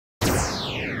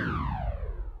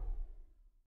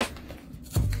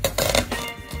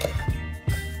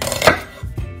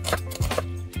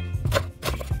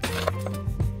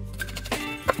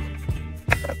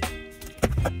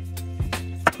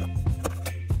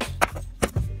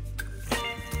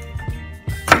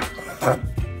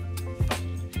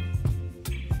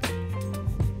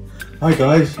Hi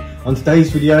guys, on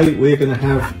today's video we're going to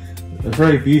have a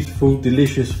very beautiful,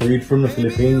 delicious food from the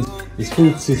Philippines. It's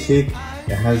called sisig.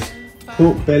 It has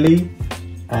pork belly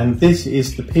and this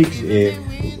is the pig's ear.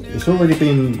 It's already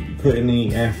been put in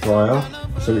the air fryer,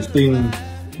 so it's been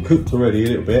cooked already a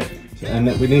little bit, and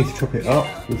we need to chop it up.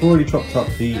 We've already chopped up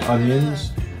the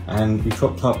onions and we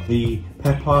chopped up the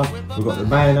pepper, we've got the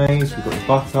mayonnaise, we've got the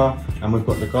butter and we've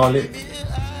got the garlic.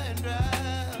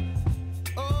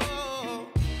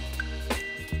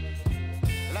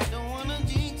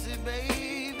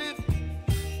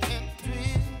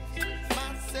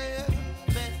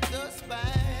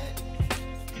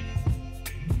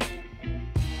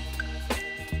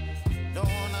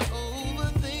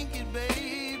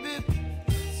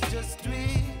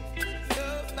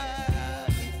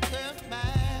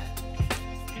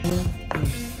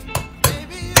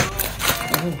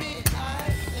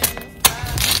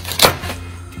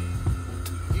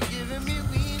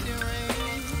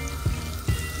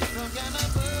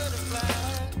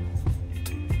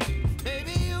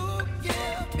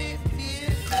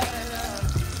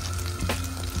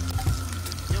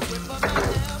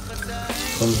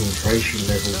 Concentration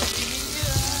level.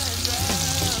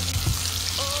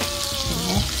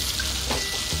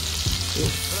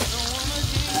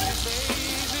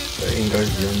 That in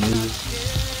goes your knees.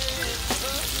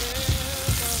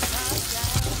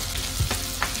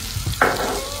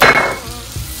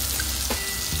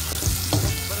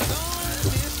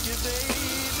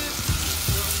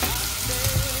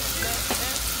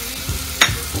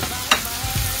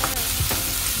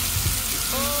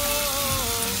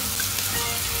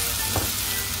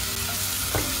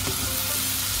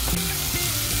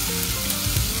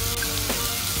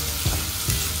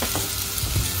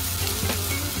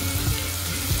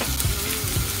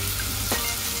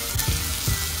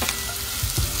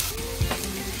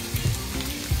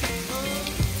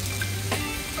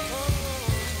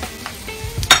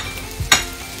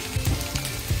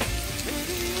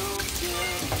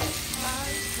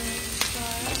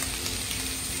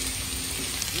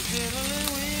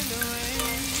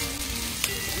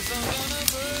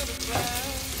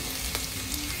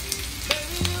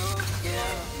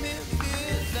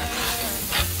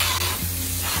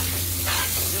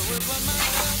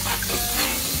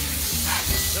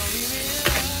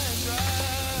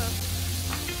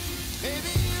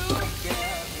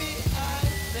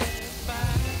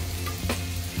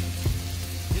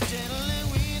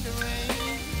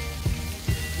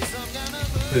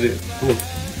 Put it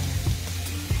forth.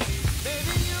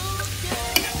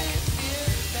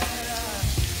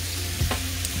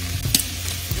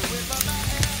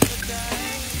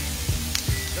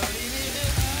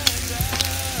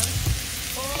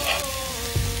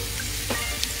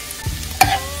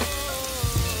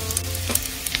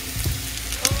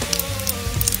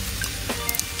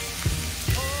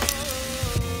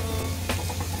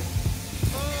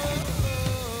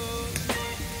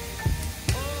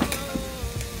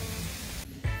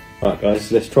 Right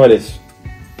guys, let's try this.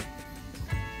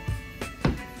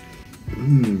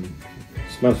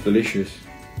 Smells delicious.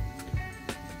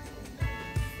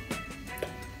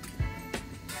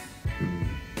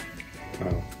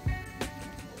 Wow.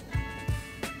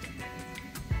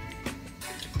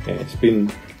 Yeah, it's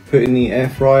been put in the air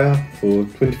fryer for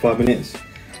 25 minutes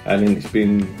and then it's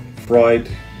been fried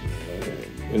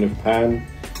in a pan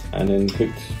and then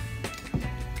cooked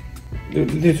a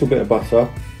little bit of butter.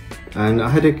 And I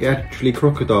had actually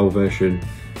crocodile version.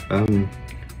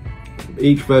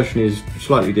 Each version is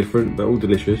slightly different, but all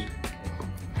delicious.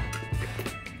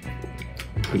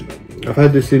 I've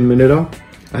had this in Manila.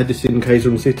 I had this in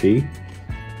Quezon City,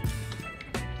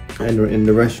 and in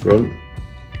the restaurant.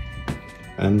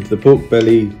 And the pork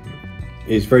belly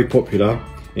is very popular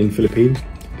in Philippines.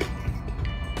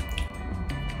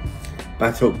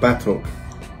 Batok, batok.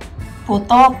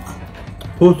 Putok.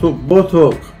 Putok,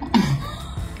 botok.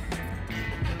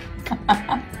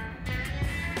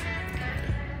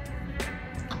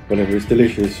 Whatever, it's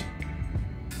delicious.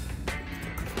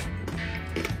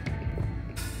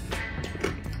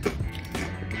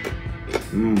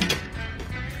 You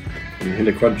hear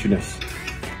the crunchiness.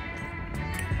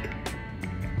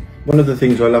 One of the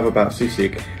things I love about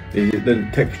sisig is the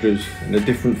textures and the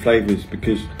different flavours,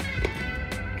 because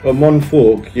on one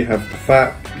fork you have the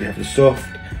fat, you have the soft,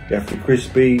 you have the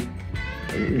crispy,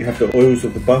 you have the oils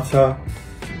of the butter,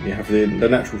 you have the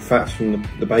natural fats from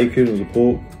the bacon or the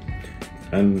pork,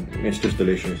 and it's just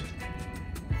delicious.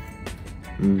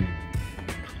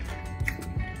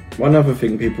 One other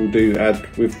thing people do add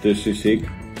with the sisig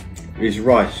is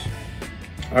rice.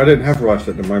 I don't have rice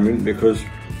at the moment because,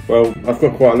 well, I've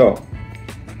got quite a lot.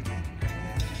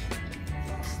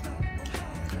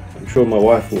 sure my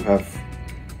wife will have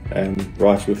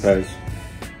rice with hers,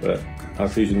 but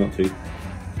I've chosen not to.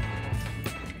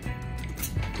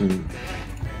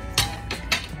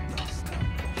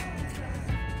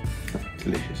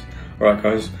 Delicious. Alright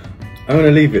guys, I'm going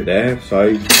to leave it there,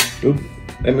 so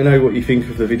let me know what you think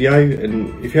of the video,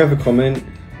 and if you have a comment,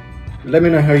 let me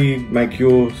know how you make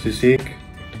your sisig,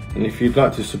 and if you'd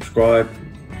like to subscribe,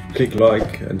 click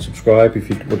like and subscribe if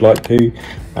you would like to,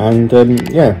 and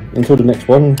yeah, until the next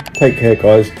one, take care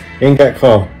guys, ingat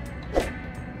ka.